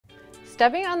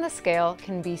Stepping on the scale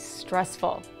can be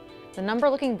stressful. The number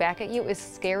looking back at you is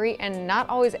scary and not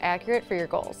always accurate for your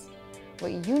goals.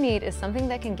 What you need is something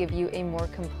that can give you a more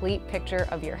complete picture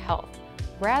of your health,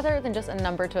 rather than just a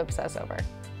number to obsess over.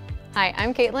 Hi,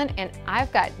 I'm Caitlin, and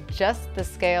I've got just the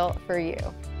scale for you.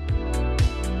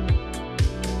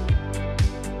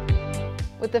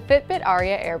 With the Fitbit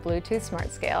Aria Air Bluetooth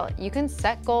Smart Scale, you can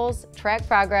set goals, track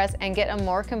progress, and get a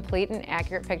more complete and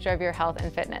accurate picture of your health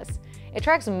and fitness. It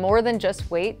tracks more than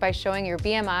just weight by showing your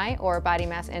BMI or body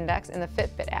mass index in the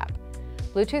Fitbit app.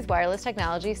 Bluetooth wireless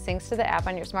technology syncs to the app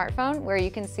on your smartphone, where you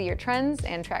can see your trends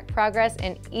and track progress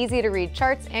in easy-to-read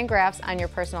charts and graphs on your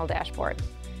personal dashboard.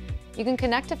 You can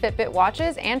connect to Fitbit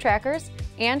watches and trackers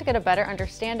and get a better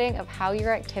understanding of how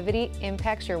your activity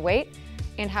impacts your weight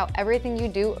and how everything you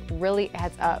do really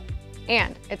adds up.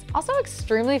 And it's also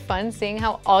extremely fun seeing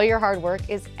how all your hard work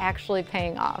is actually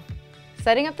paying off.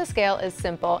 Setting up the scale is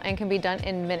simple and can be done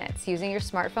in minutes using your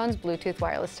smartphone's Bluetooth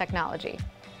wireless technology.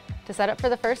 To set up for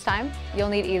the first time, you'll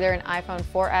need either an iPhone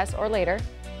 4S or later,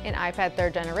 an iPad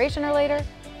 3rd generation or later,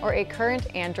 or a current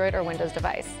Android or Windows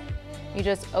device. You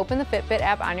just open the Fitbit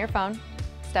app on your phone,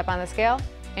 step on the scale,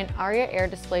 and Aria Air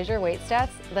displays your weight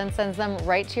stats, then sends them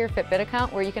right to your Fitbit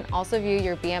account, where you can also view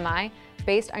your BMI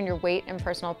based on your weight and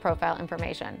personal profile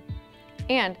information.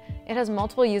 And it has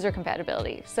multiple user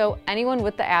compatibility, so anyone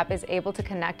with the app is able to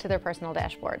connect to their personal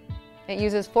dashboard. It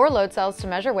uses 4 load cells to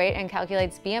measure weight and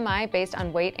calculates BMI based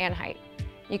on weight and height.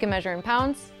 You can measure in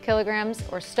pounds, kilograms,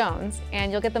 or stones,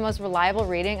 and you'll get the most reliable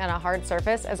reading on a hard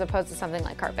surface as opposed to something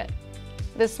like carpet.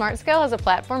 This smart scale has a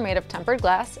platform made of tempered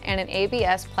glass and an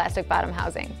ABS plastic bottom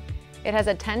housing. It has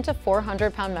a 10 to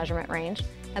 400 pound measurement range,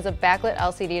 has a backlit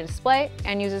LCD display,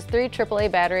 and uses 3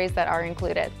 AAA batteries that are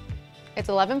included. It's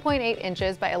 11.8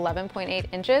 inches by 11.8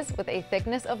 inches with a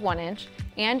thickness of 1 inch,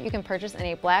 and you can purchase in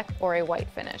a black or a white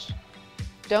finish.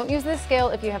 Don't use this scale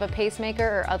if you have a pacemaker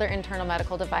or other internal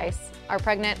medical device, are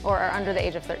pregnant, or are under the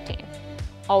age of 13.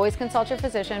 Always consult your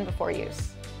physician before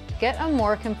use. Get a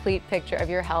more complete picture of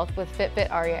your health with Fitbit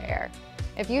Aria Air.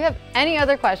 If you have any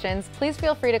other questions, please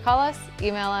feel free to call us,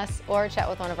 email us, or chat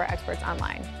with one of our experts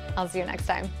online. I'll see you next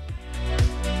time.